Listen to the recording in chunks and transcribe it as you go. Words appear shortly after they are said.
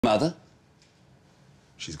Mother?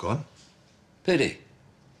 She's gone? Pity.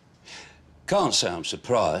 Can't say I'm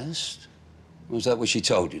surprised. Was that what she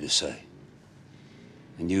told you to say?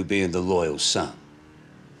 And you being the loyal son?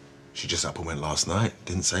 She just up and went last night.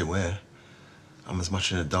 Didn't say where. I'm as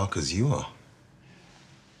much in the dark as you are.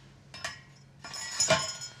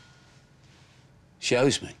 She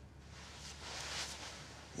owes me.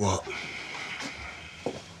 What?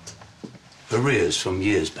 Arrears from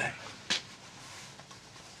years back.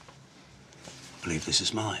 I believe this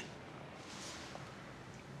is mine.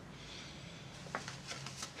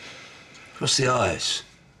 Across the eyes.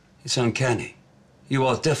 It's uncanny. You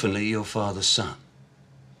are definitely your father's son.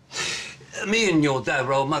 Me and your dad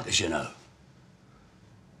were old muckers, you know.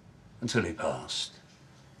 Until he passed.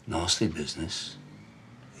 Nasty business.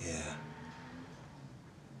 Yeah.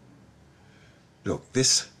 Look,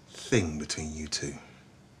 this thing between you two,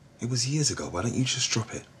 it was years ago. Why don't you just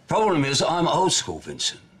drop it? Problem is, I'm old school,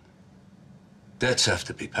 Vincent. Debts have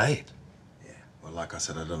to be paid. Yeah. Well, like I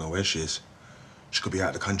said, I don't know where she is. She could be out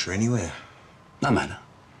of the country anywhere. No matter.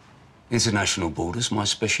 International borders, my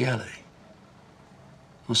speciality.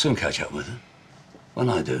 I'll soon catch up with her. When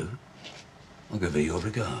I do, I'll give her your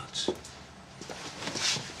regards.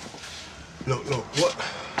 Look, what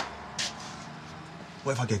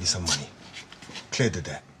if I gave you some money? Cleared the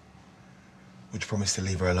debt? Would you promise to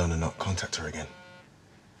leave her alone and not contact her again?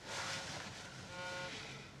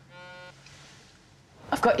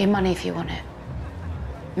 I've got your money if you want it.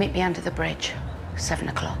 Meet me under the bridge, 7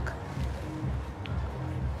 o'clock.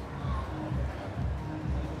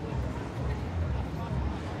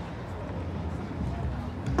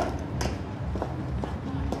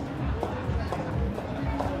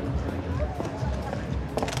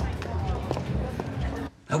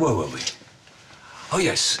 Now, where were we? Oh,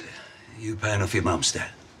 yes. You paying off your mum's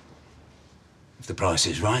debt. If the price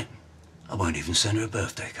is right, I won't even send her a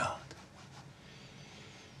birthday card.